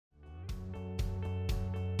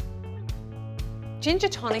Ginger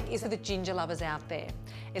tonic is for the ginger lovers out there.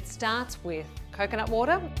 It starts with coconut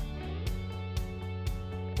water.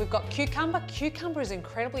 We've got cucumber. Cucumber is an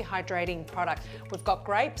incredibly hydrating product. We've got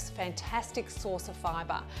grapes, fantastic source of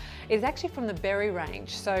fibre. It's actually from the berry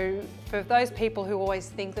range, so for those people who always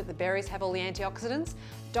think that the berries have all the antioxidants,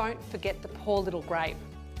 don't forget the poor little grape.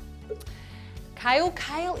 Kale.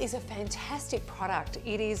 Kale is a fantastic product.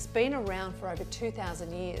 It has been around for over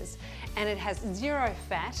 2,000 years and it has zero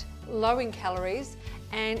fat, low in calories,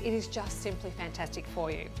 and it is just simply fantastic for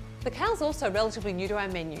you. The kale's also relatively new to our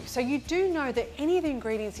menu, so you do know that any of the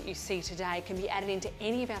ingredients that you see today can be added into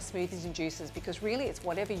any of our smoothies and juices because really it's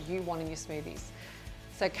whatever you want in your smoothies.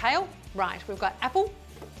 So kale, right, we've got apple.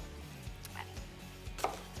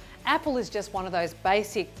 Apple is just one of those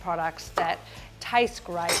basic products that tastes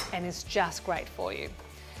great and is just great for you.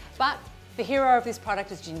 But the hero of this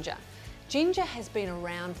product is ginger. Ginger has been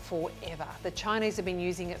around forever. The Chinese have been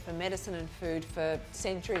using it for medicine and food for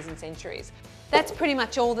centuries and centuries. That's pretty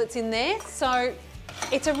much all that's in there. So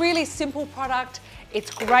it's a really simple product.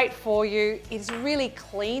 It's great for you. It's really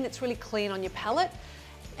clean. It's really clean on your palate.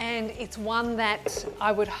 And it's one that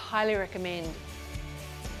I would highly recommend.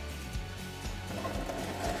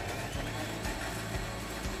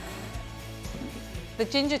 The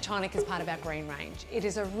ginger tonic is part of our green range. It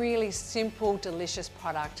is a really simple, delicious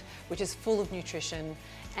product which is full of nutrition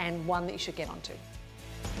and one that you should get onto.